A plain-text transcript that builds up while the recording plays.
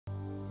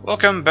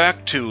Welcome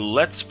back to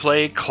Let's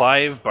Play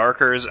Clive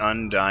Barker's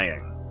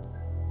Undying.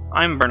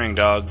 I'm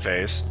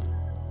BurningDogFace,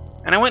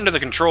 and I went into the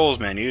controls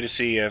menu to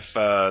see if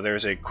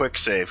there's a quick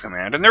save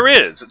command, and there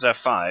is! It's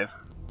F5.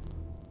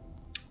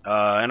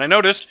 And I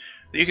noticed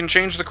that you can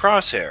change the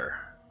crosshair.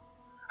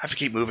 I have to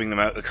keep moving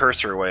the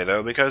cursor away,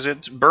 though, because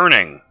it's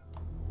burning.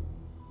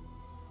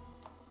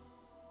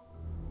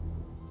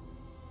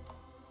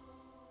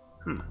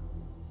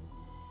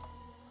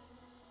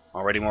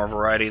 Already more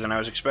variety than I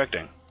was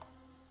expecting.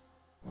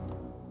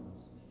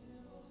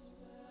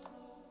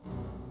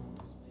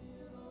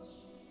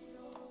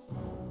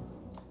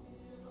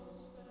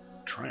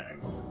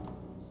 Triangle.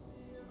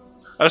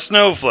 A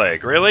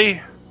snowflake,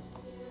 really?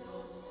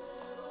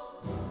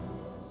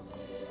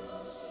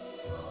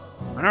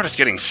 I know it's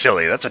getting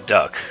silly. That's a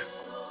duck.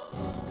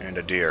 And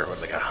a deer.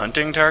 What, like a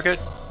hunting target?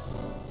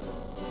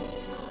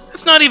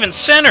 It's not even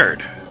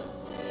centered!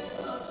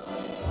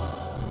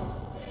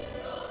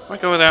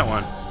 Might go with that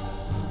one.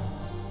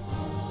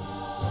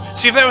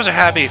 See, if that was a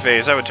happy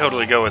face, I would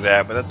totally go with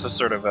that, but that's a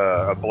sort of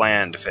a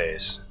bland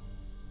face.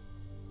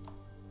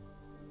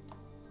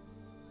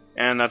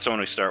 And that's the one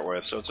we start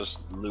with, so let's just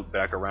loop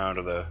back around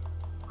to the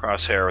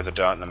crosshair with a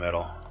dot in the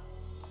middle.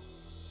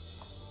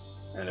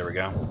 And there we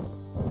go.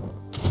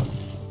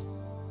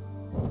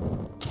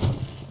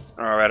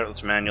 Alright,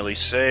 let's manually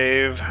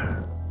save.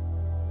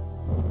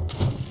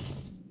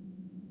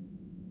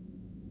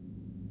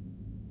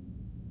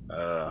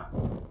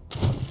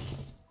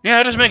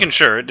 Yeah, just making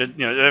sure. It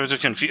did, I was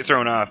just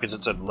thrown off because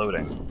it said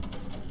loading.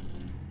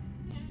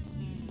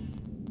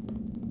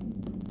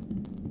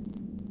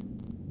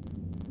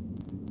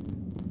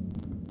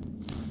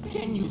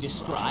 Can you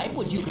describe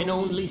what you can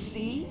only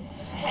see?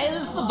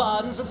 As the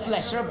bonds of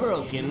flesh are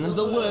broken,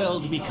 the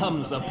world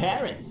becomes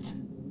apparent.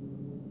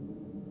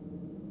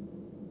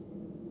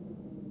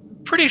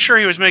 Pretty sure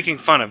he was making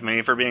fun of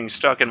me for being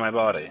stuck in my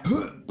body.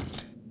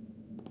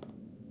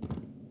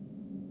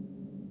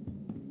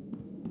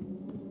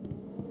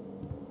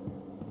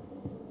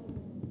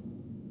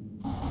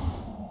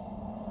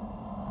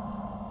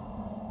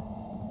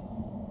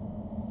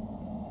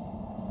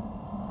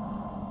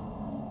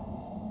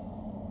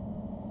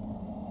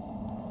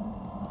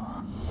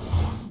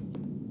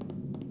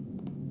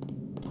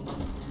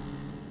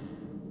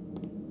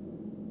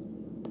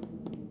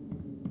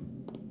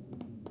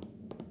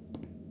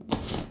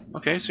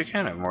 Okay, so you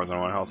can have more than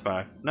one health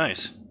back.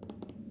 Nice.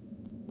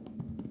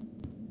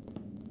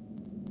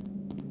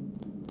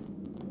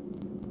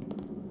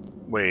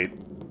 Wait.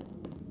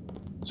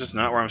 Is this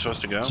not where I'm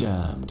supposed to go?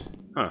 Jammed.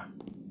 Huh.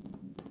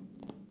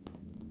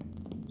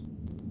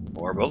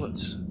 More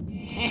bullets.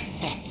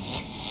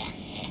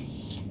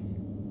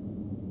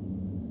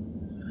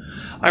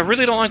 I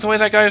really don't like the way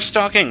that guy is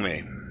stalking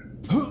me.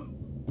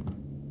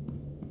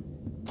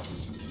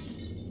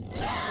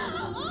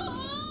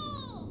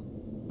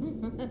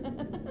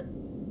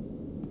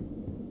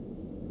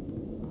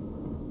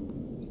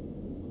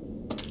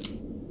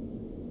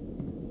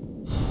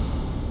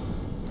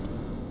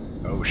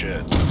 Oh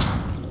shit.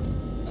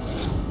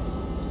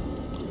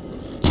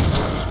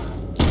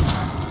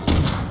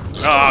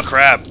 Oh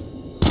crap.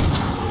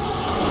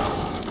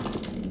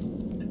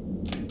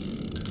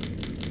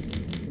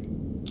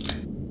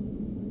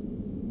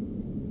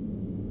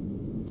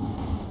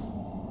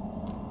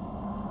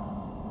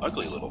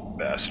 Ugly little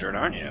bastard,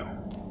 aren't you?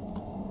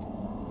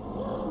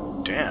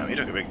 Damn, you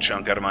took a big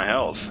chunk out of my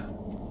health.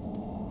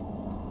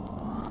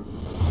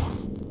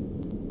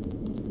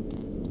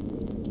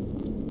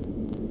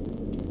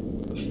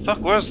 The fuck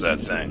was that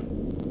thing?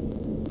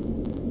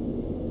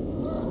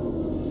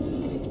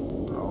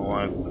 Oh,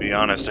 I'll be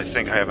honest, I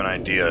think I have an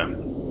idea.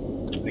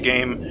 The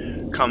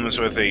game comes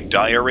with a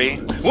diary.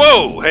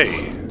 Whoa!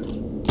 Hey!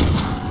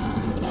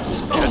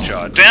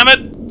 Headshot. Damn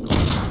it!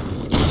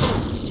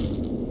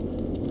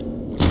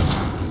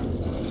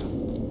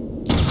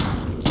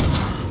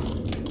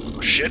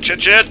 Shit,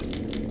 shit, shit!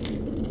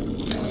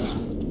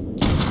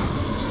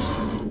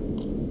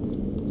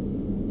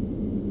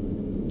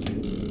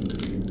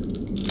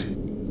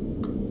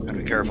 Gotta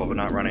be careful about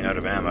not running out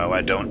of ammo.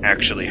 I don't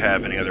actually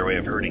have any other way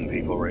of hurting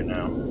people right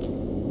now.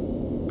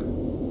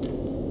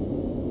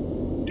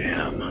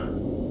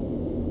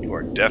 Damn. You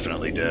are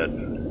definitely dead.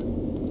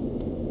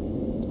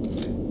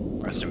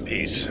 Rest in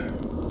peace.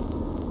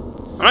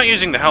 I'm not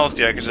using the health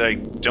yet because I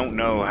don't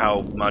know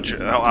how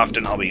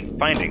often I'll be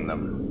finding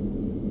them.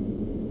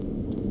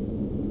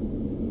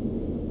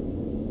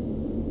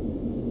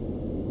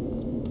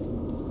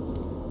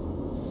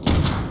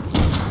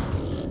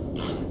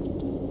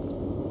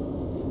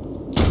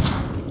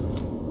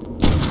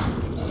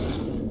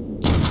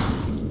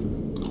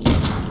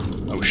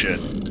 Oh shit.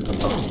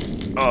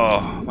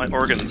 Oh, my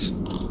organs.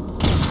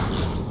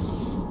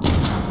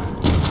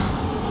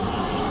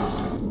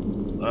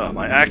 Oh,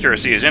 my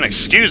accuracy is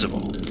inexcusable.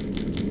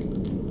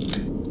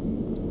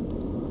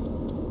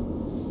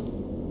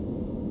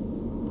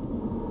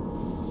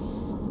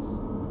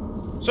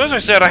 So as I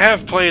said, I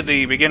have played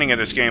the beginning of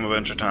this game a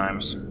bunch of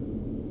times.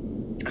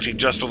 Actually,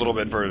 just a little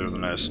bit further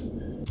than this.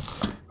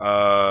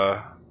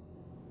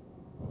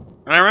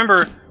 And I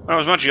remember When I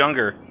was much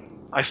younger,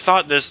 I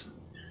thought this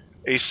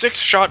a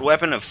 6-shot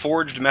weapon of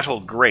forged metal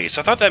grace.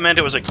 I thought that meant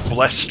it was like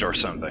blessed or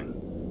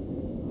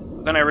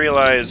something. Then I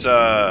realized,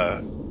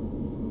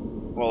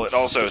 well, it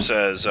also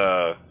says,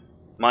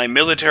 my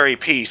military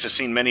peace has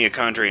seen many a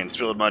country and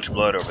spilled much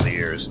blood over the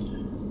years.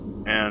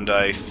 And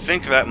I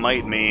think that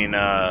might mean,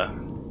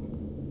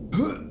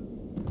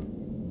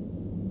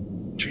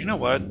 you know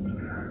what?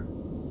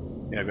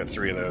 Yeah, I've got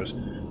 3 of those.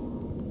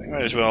 I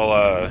might as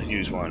well,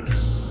 use one.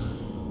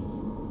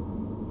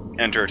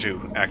 Enter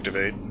to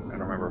activate. I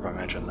don't remember if I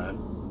mentioned that.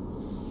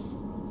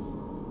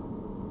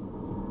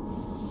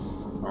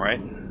 Alright.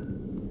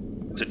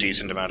 It's a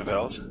decent amount of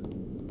health.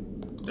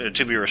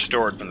 To be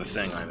restored from the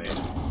thing, I mean.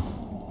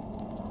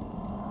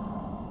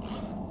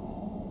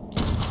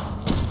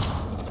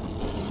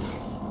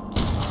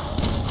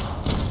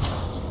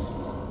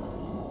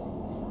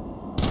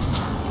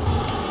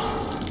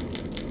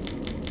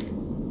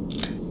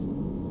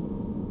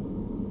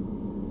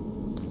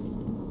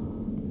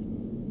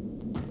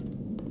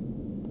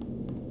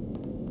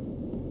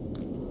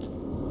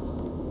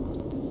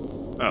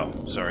 Oh,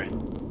 sorry.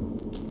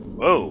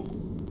 Whoa!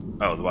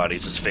 Oh, the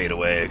bodies just fade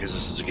away because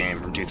this is a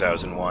game from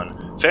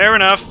 2001. Fair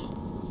enough!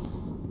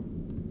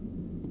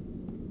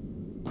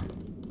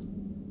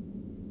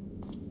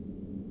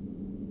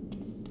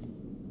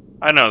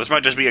 I don't know, this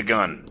might just be a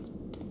gun.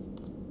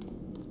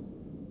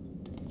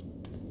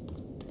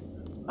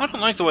 I don't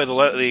like the way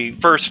the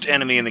first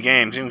enemy in the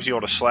game seems to be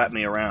able to slap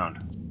me around.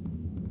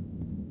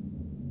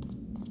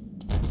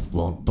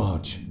 Won't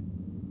budge.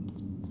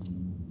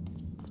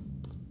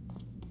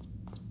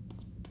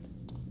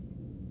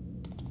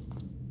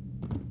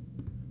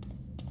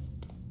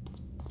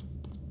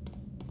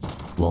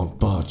 Won't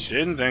budge.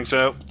 Didn't think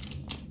so.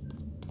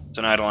 It's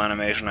an idle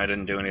animation, I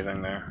didn't do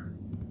anything there.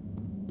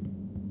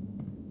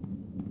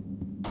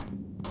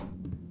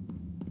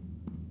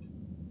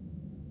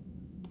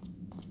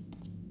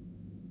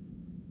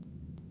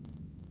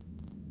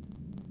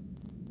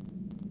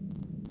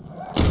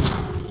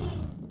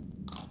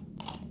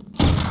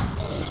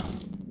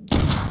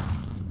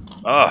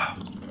 Ah.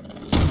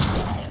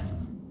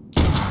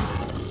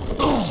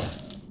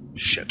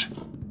 Shit.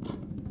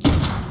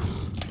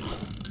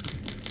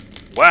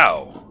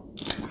 Wow.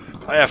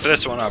 I have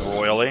this one up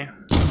royally.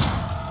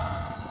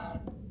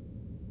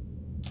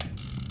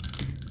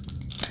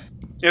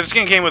 Yeah, this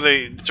game came with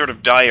a sort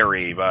of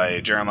diary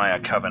by Jeremiah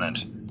Covenant.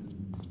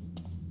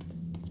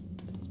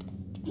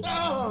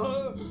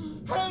 Oh,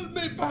 help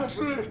me,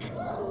 Patrick!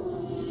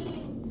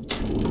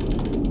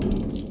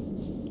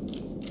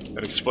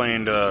 That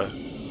explained a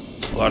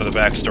lot of the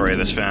backstory of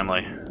this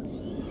family.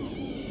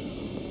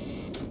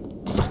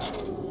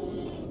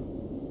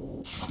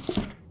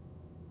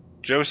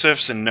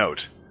 Joseph's a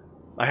note.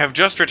 I have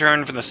just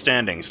returned from the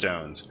Standing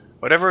Stones.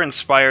 Whatever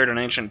inspired an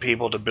ancient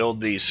people to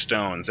build these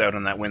stones out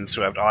on that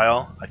windswept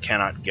isle, I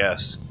cannot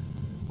guess.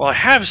 While I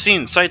have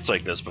seen sights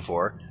like this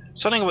before,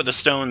 something about the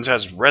stones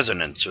has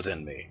resonance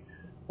within me.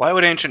 Why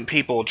would ancient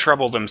people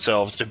trouble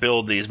themselves to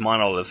build these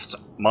monoliths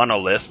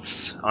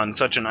on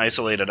such an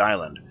isolated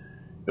island?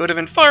 It would have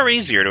been far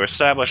easier to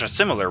establish a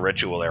similar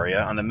ritual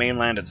area on the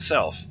mainland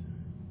itself.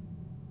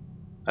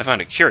 I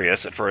find it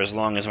curious that for as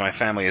long as my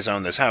family has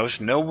owned this house,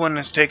 no one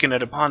has taken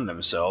it upon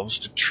themselves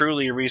to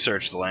truly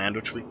research the land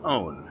which we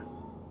own.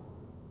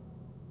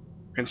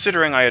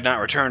 Considering I had not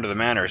returned to the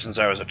manor since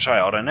I was a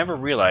child, I never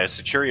realized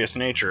the curious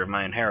nature of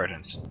my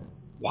inheritance.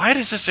 Why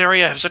does this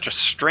area have such a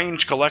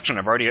strange collection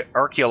of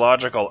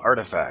archaeological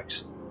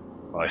artifacts?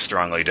 While I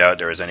strongly doubt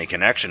there is any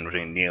connection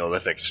between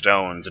Neolithic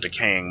stones, a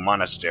decaying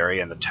monastery,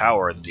 and the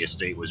tower that the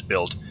estate was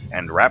built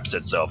and wraps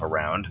itself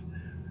around,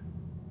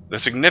 the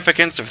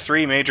significance of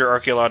 3 major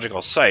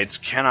archaeological sites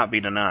cannot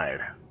be denied.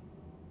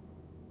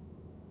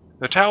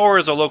 The tower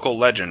is a local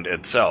legend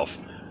itself.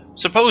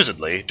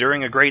 Supposedly,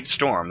 during a great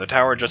storm, the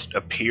tower just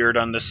appeared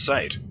on this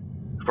site.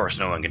 Of course,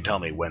 no one can tell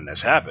me when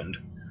this happened.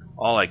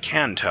 All I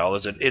can tell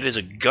is that it is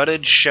a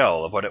gutted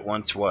shell of what it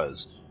once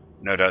was.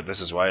 No doubt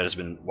this is why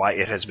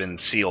it has been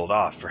sealed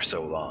off for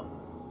so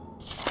long.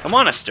 The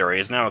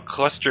monastery is now a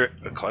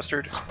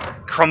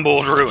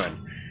crumbled ruin.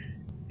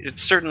 It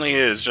certainly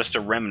is just a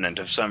remnant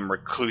of some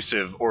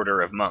reclusive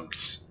order of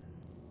monks.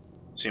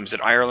 Seems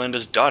that Ireland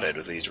is dotted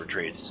with these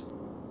retreats.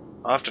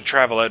 I'll have to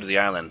travel out to the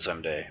island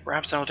someday.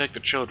 Perhaps I'll take the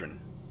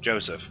children.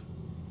 Joseph.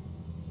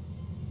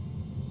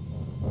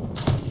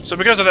 So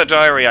because of that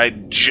diary I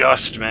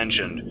just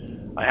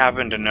mentioned, I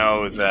happen to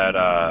know that,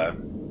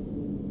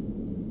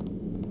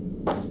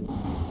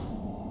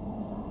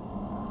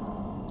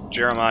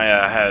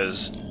 Jeremiah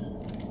has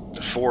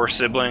 4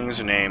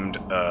 siblings named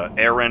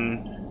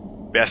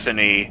Aaron,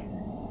 Bethany,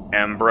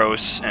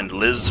 Ambrose, and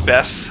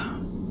Lizbeth.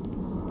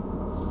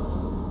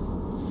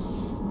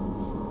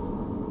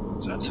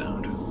 What's that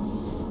sound?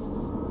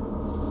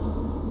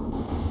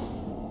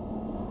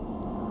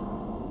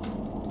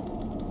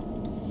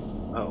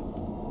 Oh.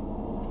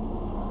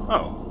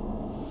 Oh.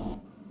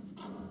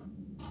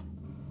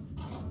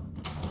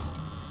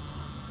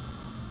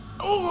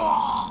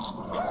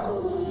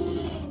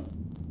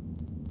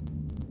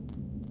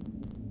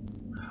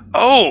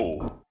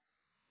 Oh!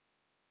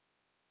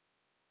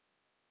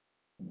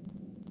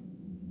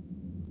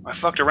 I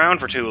fucked around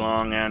for too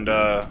long, and,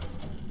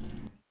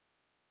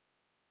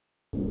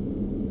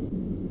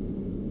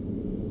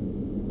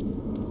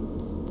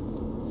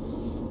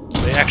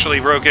 they actually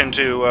broke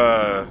into,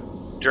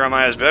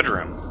 Jeremiah's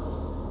bedroom.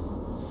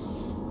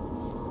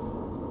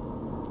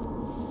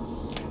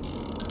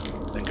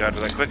 Thank God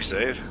for that quick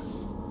save.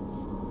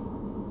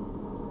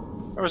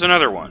 There was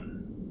another one.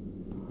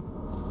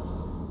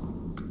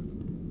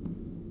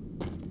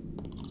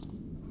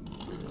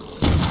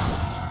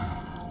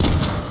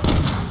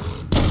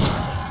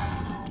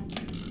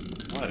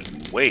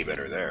 What? Way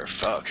better there.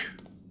 Fuck.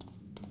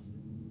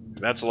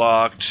 That's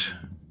locked.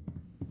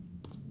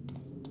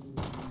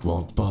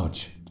 Won't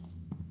budge.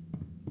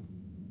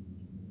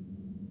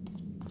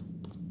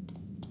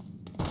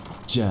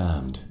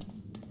 Jammed.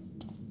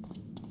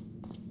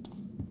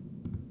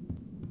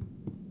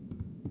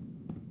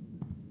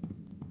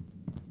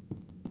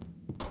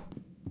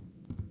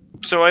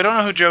 So I don't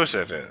know who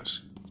Joseph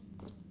is.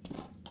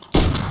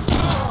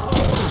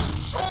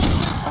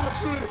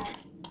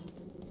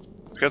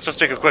 Guess let's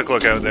take a quick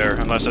look out there,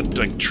 unless it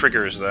like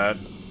triggers that.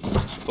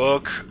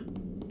 Book.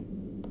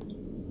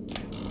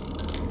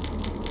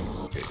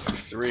 Okay,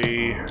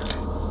 3.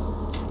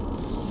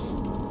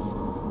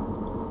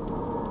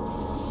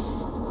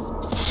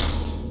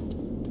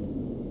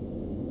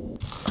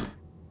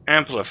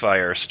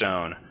 Amplifier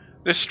stone.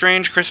 This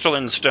strange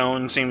crystalline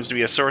stone seems to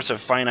be a source of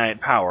finite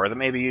power that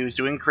may be used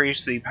to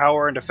increase the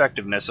power and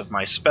effectiveness of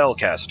my spell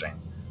casting.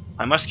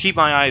 I must keep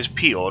my eyes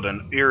peeled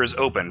and ears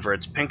open for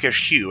its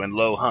pinkish hue and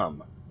low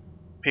hum.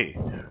 P.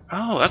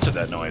 Oh, that's what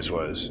that noise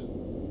was.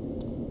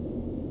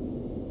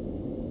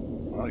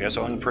 Well, I guess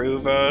I'll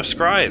improve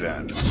Scry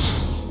then.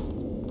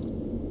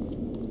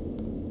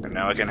 And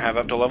now I can have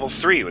up to level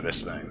 3 with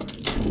this thing.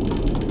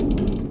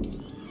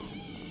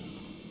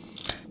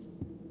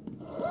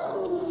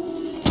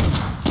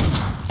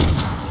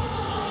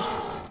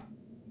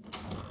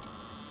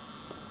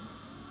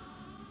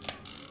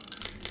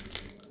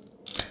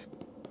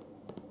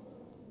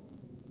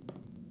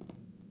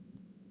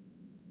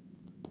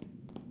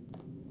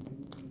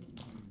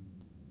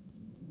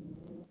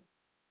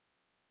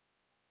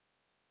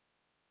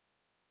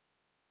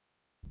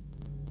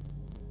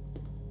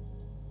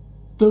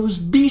 Those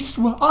beasts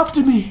were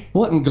after me.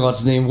 What in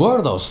God's name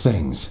were those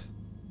things?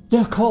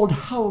 They're called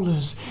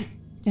howlers.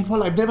 And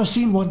while I've never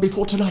seen one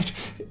before tonight,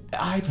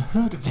 I've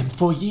heard of them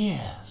for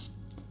years.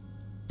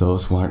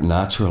 Those weren't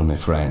natural, my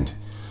friend.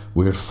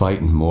 We're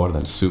fighting more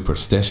than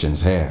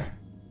superstitions here.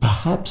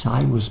 Perhaps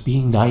I was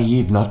being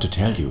naive not to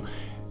tell you,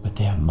 but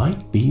there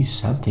might be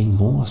something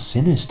more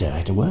sinister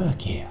at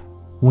work here.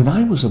 When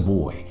I was a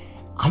boy,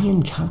 I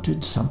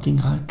encountered something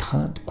I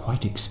can't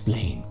quite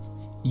explain.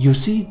 You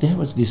see, there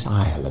was this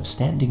isle of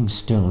standing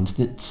stones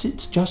that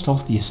sits just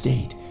off the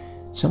estate.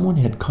 Someone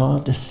had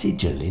carved a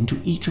sigil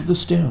into each of the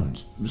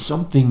stones,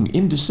 something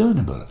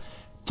indiscernible.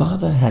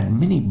 Father had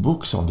many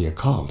books on the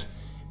occult,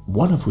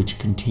 one of which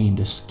contained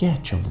a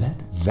sketch of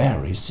that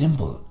very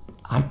symbol.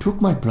 I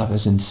took my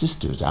brothers and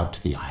sisters out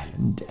to the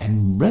island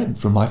and read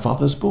from my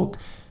father's book.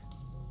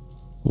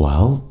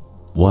 Well,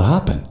 what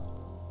happened?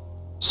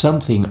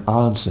 Something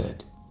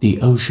answered.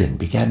 The ocean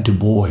began to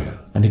boil,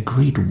 and a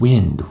great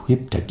wind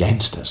whipped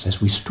against us as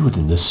we stood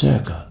in the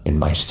circle, and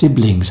my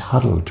siblings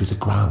huddled to the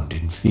ground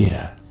in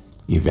fear.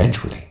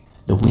 Eventually,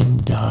 the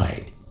wind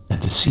died,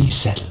 and the sea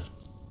settled.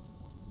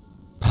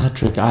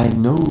 Patrick, I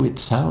know it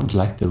sounds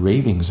like the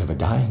ravings of a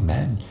dying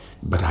man,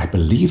 but I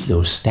believe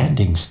those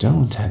standing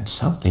stones had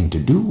something to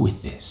do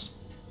with this.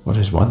 What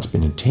has once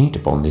been a taint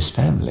upon this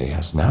family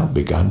has now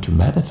begun to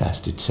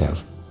manifest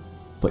itself.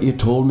 But you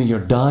told me you're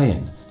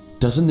dying.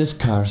 Doesn't this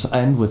curse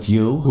end with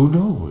you? Who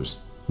knows?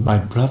 My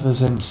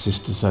brothers and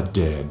sisters are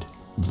dead,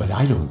 but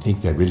I don't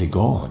think they're really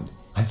gone.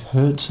 I've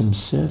heard some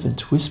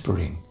servants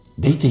whispering.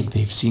 They think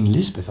they've seen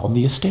Lisbeth on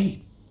the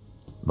estate.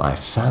 My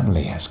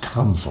family has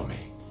come for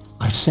me.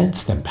 I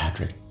sense them,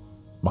 Patrick.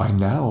 By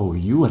now,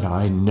 you and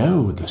I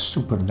know the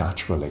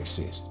supernatural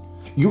exists.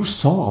 You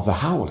saw the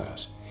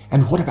Howlers.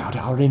 And what about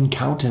our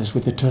encounters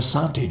with the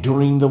Tersanti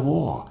during the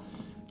war?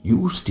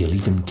 You still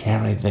even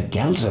carry the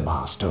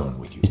Gelzerbar stone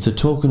with you. It's a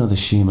token of the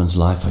shaman's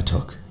life I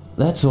took.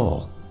 That's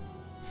all.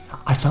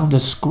 I found a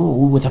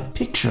scroll with a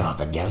picture of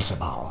the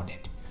Gelzerbar on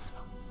it.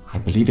 I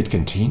believe it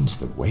contains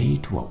the way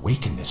to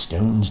awaken the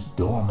stone's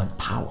dormant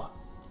power.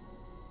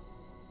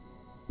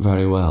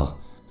 Very well.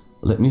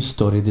 Let me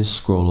study this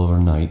scroll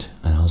overnight,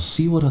 and I'll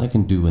see what I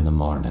can do in the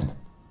morning.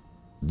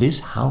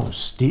 This house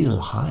still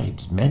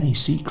hides many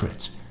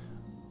secrets.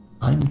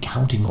 I'm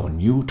counting on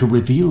you to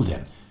reveal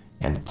them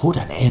and put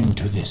an end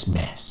to this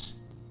mess.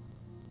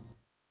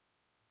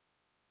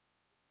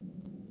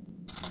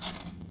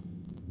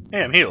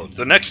 Hey, I'm healed.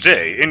 The next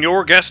day, in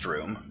your guest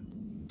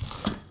room.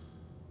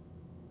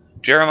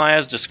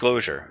 Jeremiah's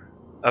disclosure.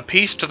 A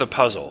piece to the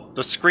puzzle.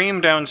 The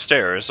scream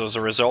downstairs was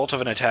a result of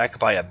an attack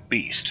by a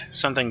beast,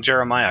 something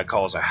Jeremiah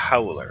calls a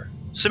howler.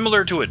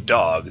 Similar to a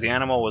dog, the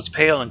animal was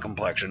pale in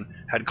complexion,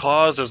 had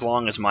claws as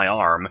long as my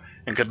arm,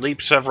 and could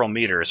leap several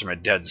meters from a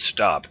dead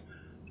stop.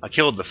 I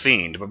killed the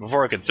fiend, but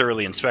before I could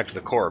thoroughly inspect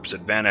the corpse,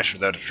 it vanished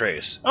without a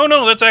trace. Oh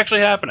no, that's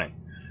actually happening!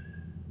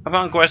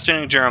 Upon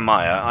questioning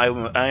Jeremiah,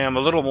 I am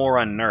a little more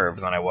unnerved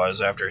than I was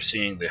after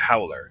seeing the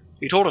Howler.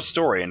 He told a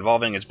story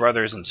involving his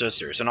brothers and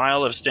sisters, an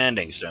Isle of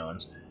Standing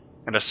Stones,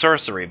 and a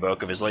sorcery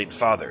book of his late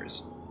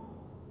father's.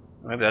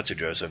 Maybe that's who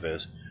Joseph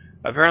is.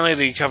 Apparently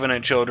the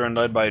Covenant children,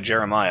 led by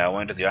Jeremiah,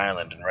 went to the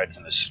island and read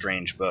from this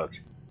strange book.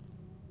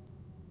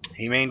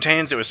 He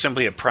maintains it was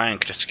simply a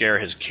prank to scare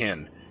his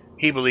kin.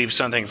 He believes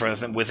something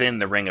from within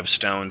the Ring of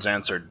Stones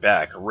answered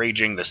back,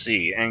 raging the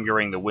sea,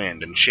 angering the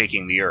wind, and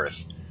shaking the earth.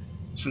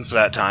 Since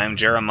that time,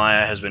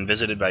 Jeremiah has been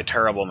visited by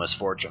terrible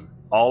misfortune.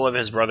 All of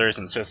his brothers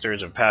and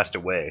sisters have passed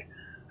away.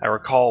 I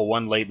recall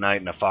one late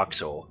night in a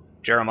foxhole.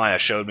 Jeremiah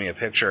showed me a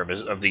picture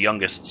of the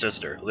youngest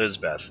sister,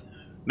 Lisbeth.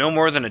 No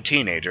more than a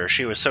teenager,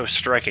 she was so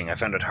striking I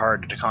found it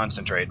hard to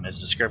concentrate in his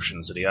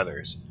descriptions of the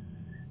others.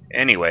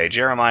 Anyway,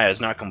 Jeremiah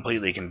is not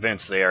completely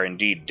convinced they are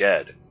indeed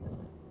dead.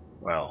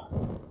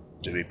 Well,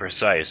 to be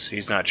precise,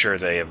 he's not sure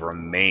they have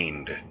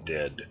remained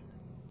dead.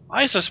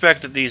 I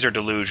suspect that these are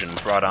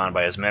delusions brought on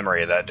by his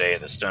memory of that day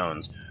at the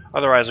Stones.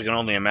 Otherwise, I can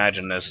only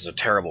imagine this as a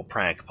terrible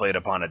prank played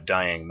upon a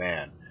dying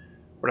man.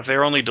 But if they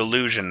are only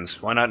delusions,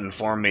 why not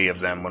inform me of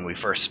them when we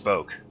first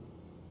spoke?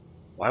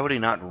 Why would he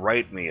not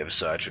write me of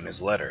such in his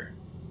letter?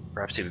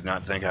 Perhaps he did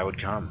not think I would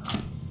come.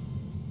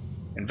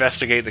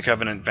 Investigate the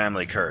Covenant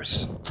family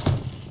curse.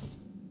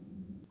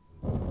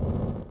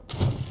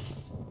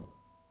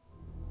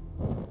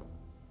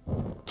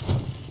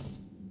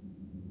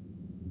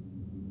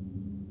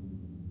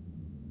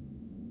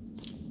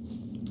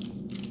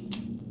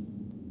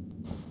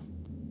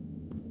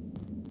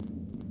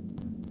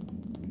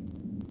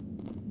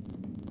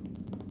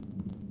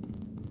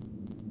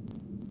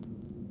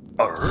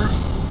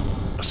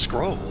 A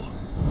scroll.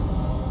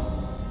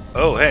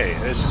 Oh, hey,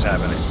 this is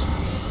happening.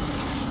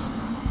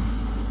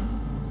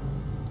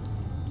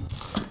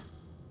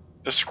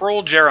 The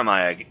scroll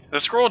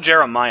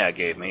Jeremiah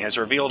gave me has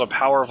revealed a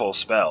powerful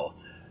spell.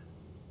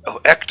 Oh,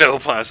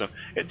 ectoplasm.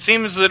 It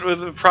seems that with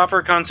the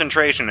proper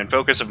concentration and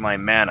focus of my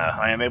mana,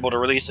 I am able to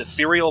release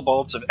ethereal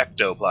bolts of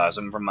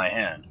ectoplasm from my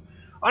hand.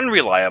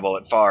 Unreliable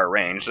at far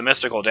range, the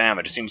mystical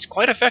damage seems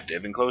quite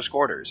effective in close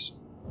quarters.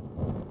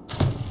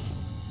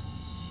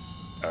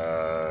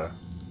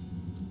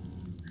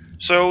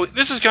 So,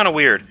 this is kind of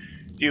weird.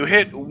 You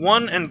hit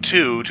 1 and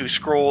 2 to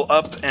scroll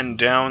up and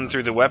down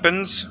through the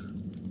weapons.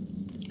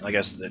 I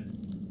guess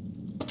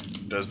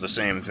it does the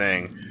same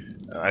thing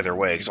either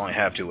way, because I only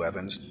have 2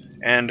 weapons.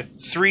 And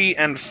 3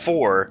 and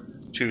 4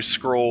 to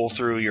scroll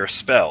through your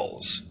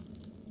spells.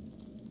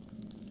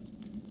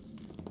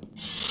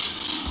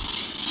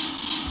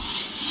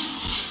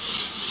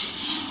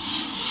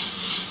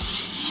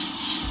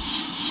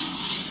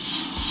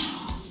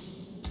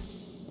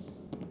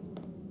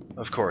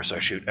 Of course I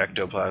shoot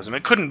ectoplasm.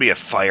 It couldn't be a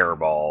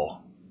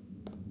fireball.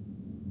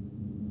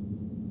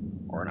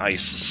 Or an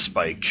ice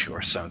spike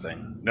or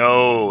something.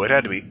 No, it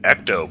had to be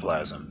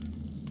ectoplasm.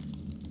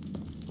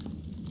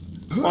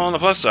 Well, on the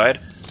plus side,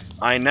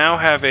 I now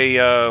have a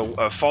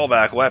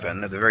fallback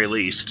weapon, at the very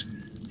least,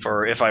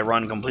 for if I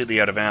run completely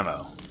out of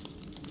ammo.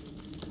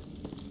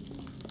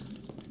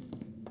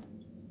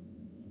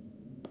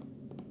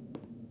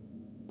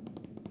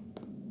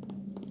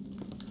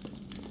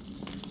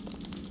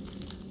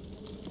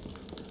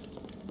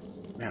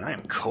 Man, I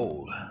am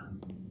cold.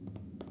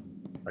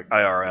 Like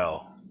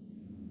IRL.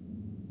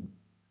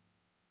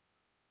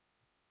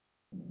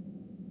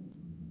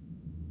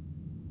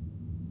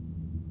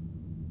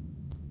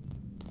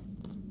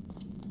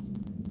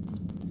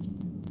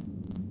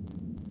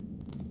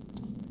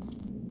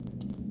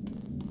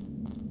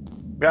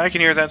 Yeah, I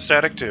can hear that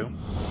static too.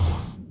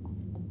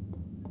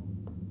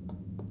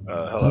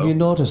 Hello? Have you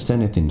noticed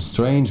anything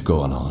strange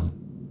going on?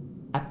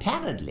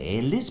 Apparently,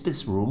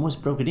 Elizabeth's room was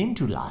broken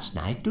into last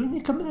night during the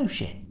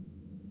commotion.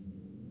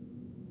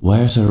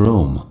 Where's her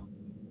room?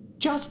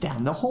 Just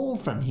down the hall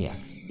from here.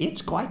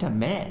 It's quite a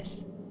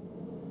mess.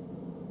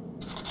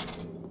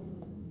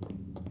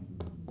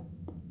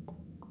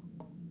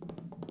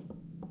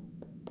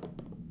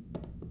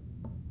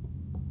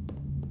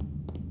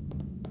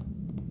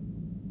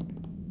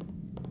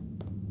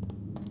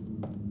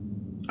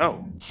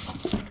 Oh.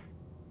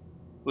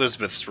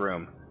 Lisbeth's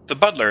room. The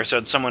butler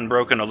said someone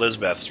broke into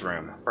Lisbeth's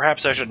room.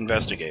 Perhaps I should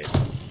investigate.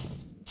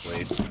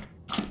 Wait.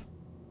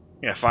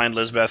 Yeah, find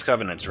Lisbeth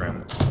Covenant's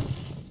room.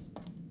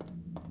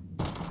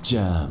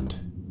 Jammed.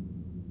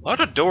 A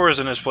lot of doors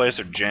in this place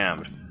are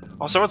jammed.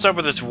 Also, what's up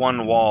with this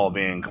one wall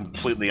being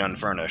completely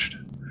unfurnished?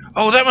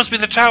 Oh, that must be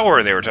the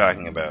tower they were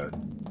talking about.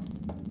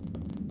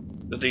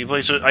 That the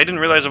place was, I didn't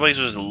realize the place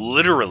was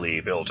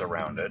literally built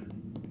around it.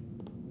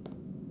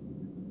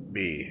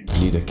 B.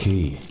 Need a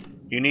key.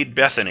 You need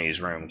Bethany's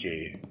room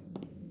key.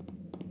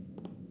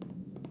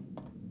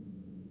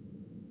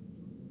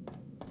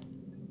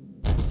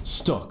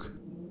 Stuck.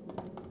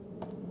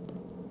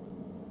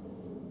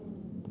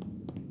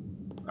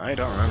 I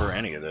don't remember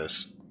any of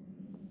this.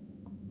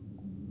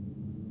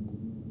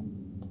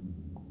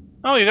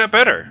 Oh, you got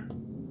better.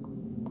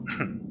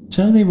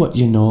 Tell me what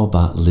you know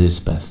about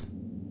Lisbeth.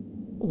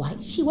 Why,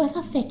 she was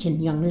a fetching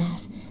young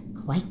lass.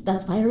 Quite the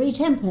fiery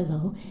temper,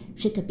 though.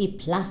 She could be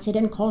placid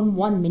and calm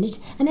 1 minute,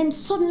 and then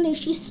suddenly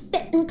she's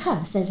spitting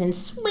curses and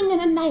swinging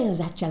her nails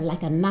at you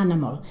like an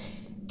animal.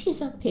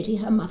 'Tis a pity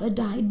her mother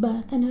died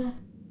birthing her.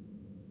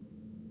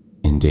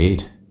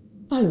 Indeed.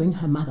 Following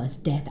her mother's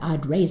death,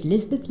 I'd raised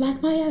Lisbeth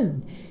like my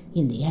own.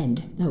 In the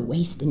end, the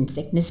wasting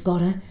sickness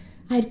got her.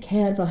 I'd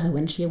cared for her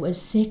when she was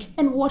sick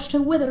and watched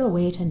her wither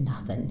away to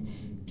nothing.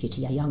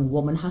 Pity a young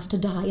woman has to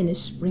die in the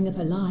spring of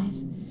her life.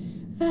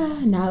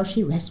 Now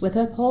she rests with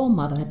her poor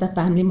mother at the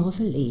family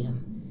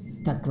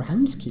mausoleum. The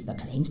groundskeeper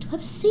claims to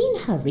have seen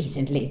her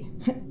recently.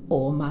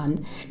 Oh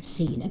man,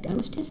 seeing a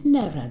ghost is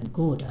never a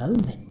good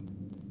omen.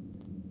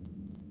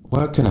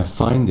 Where can I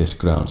find this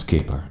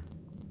groundskeeper?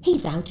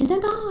 He's out in the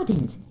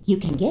gardens. You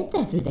can get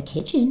there through the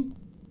kitchen.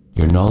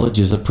 Your knowledge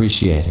is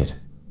appreciated.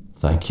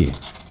 Thank you.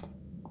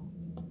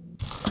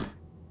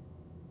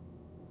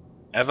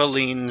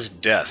 Eveline's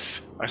death.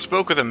 I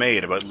spoke with a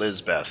maid about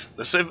Lisbeth.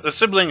 The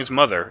sibling's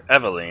mother,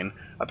 Eveline,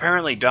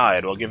 apparently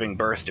died while giving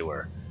birth to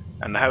her,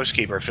 and the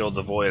housekeeper filled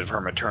the void of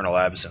her maternal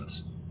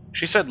absence.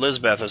 She said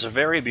Lisbeth was a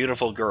very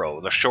beautiful girl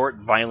with a short,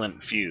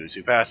 violent fuse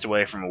who passed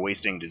away from a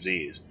wasting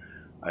disease.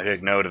 I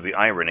took note of the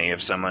irony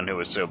of someone who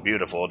was so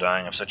beautiful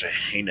dying of such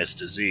a heinous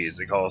disease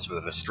that calls for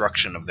the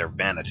destruction of their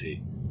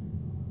vanity.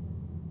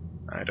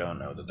 I don't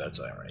know that that's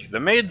irony.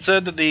 The maid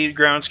said that the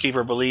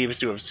groundskeeper believes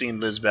to have seen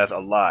Lisbeth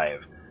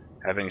alive.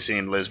 Having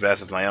seen Lisbeth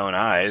with my own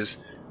eyes,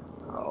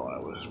 oh, I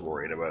was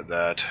worried about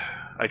that.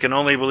 I can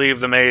only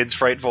believe the maid's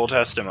frightful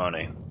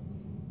testimony.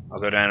 I'll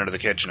go down into the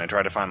kitchen and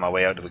try to find my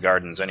way out to the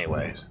gardens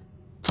anyways.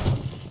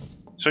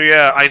 So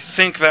yeah, I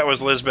think that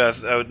was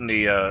Lisbeth out in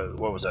the,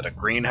 what was that, a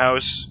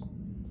greenhouse?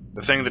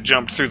 The thing that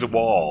jumped through the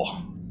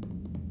wall.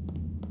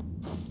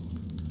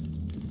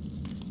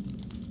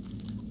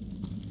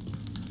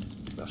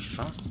 The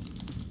fuck?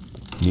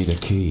 Need a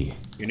key.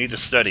 You need to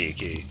study a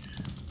key.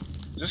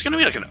 Is this gonna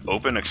be like an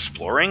open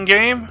exploring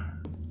game?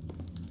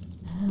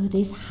 Oh,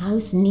 this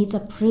house needs a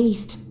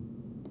priest.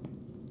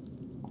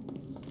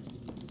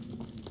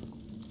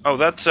 Oh,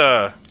 that's,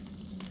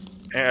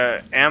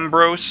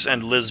 Ambrose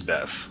and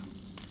Lisbeth.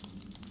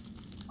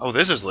 Oh,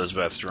 this is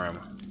Lisbeth's room.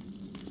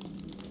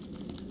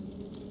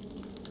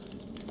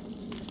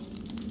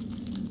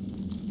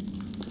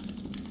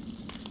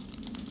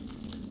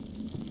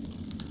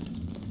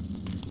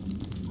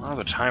 Oh,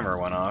 the timer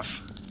went off.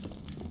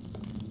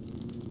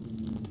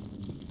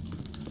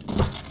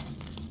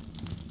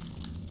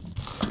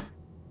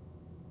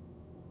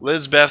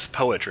 Lisbeth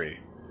poetry.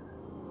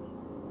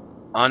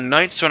 On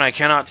nights when I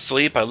cannot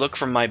sleep, I look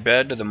from my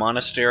bed to the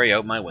monastery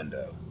out my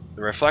window.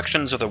 The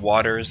reflections of the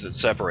waters that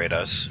separate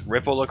us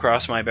ripple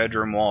across my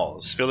bedroom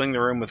walls, filling the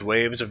room with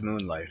waves of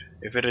moonlight.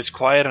 If it is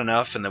quiet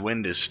enough and the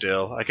wind is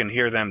still, I can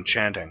hear them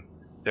chanting.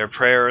 Their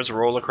prayers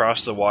roll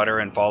across the water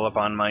and fall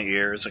upon my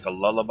ears like a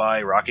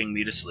lullaby rocking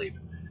me to sleep.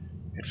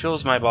 It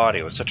fills my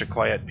body with such a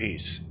quiet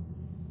peace.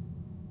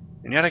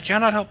 And yet I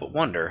cannot help but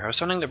wonder how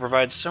something that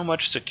provides so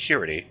much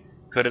security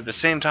could at the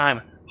same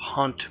time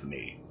haunt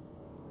me.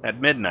 At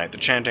midnight, the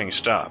chanting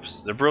stops.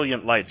 The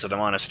brilliant lights of the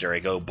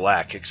monastery go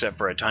black except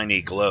for a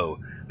tiny glow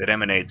that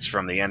emanates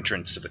from the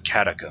entrance to the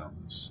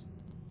catacombs.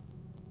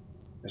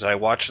 As I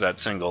watch that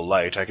single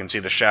light, I can see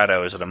the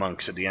shadows of the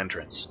monks at the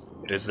entrance.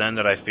 It is then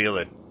that I feel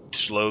a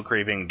slow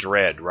creeping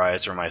dread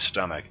rise from my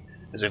stomach,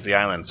 as if the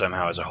island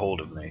somehow has a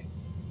hold of me.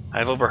 I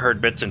have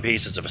overheard bits and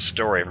pieces of a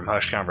story from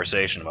hushed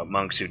conversation about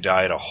monks who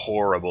died a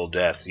horrible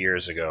death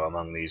years ago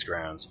among these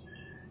grounds.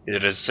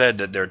 It is said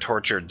that their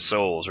tortured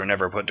souls were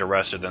never put to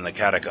rest within the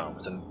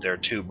catacombs, and their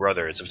two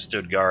brothers have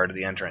stood guard at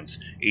the entrance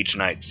each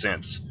night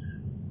since.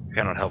 I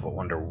cannot help but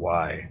wonder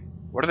why.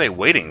 What are they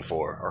waiting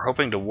for, or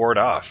hoping to ward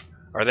off?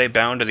 Are they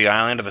bound to the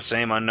island of the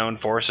same unknown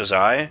force as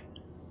I?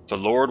 The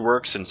Lord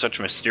works in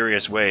such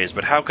mysterious ways,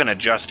 but how can a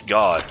just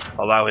God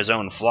allow his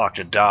own flock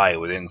to die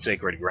within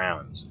sacred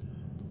grounds?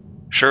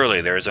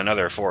 Surely there is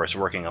another force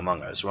working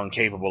among us, one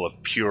capable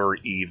of pure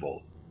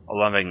evil. A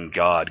loving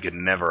God could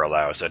never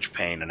allow such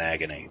pain and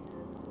agony.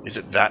 Is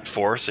it that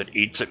force that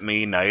eats at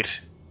me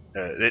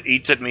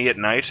at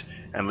night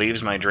and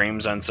leaves my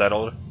dreams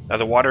unsettled? Are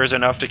the waters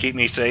enough to keep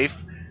me safe?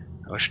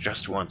 I wish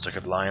just once I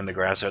could lie in the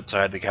grass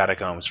outside the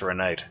catacombs for a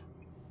night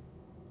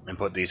and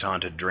put these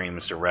haunted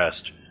dreams to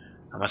rest.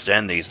 I must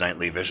end these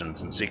nightly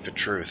visions and seek the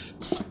truth.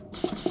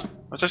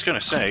 What's this gonna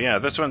say? Yeah,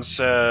 this one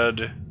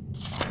said...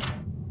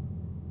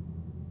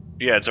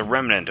 Yeah, it's a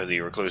remnant of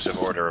the reclusive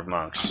order of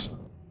monks.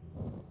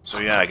 So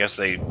yeah, I guess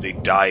they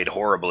died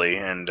horribly,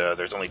 and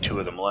there's only 2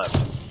 of them left.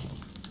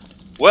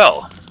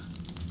 Well,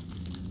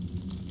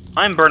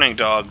 I'm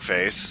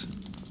BurningDogFace,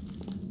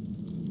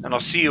 and I'll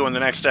see you in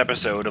the next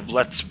episode of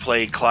Let's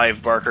Play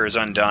Clive Barker's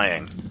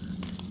Undying,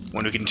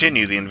 when we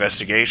continue the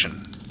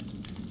investigation.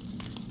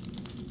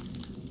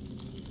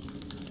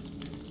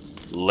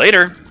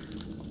 Later!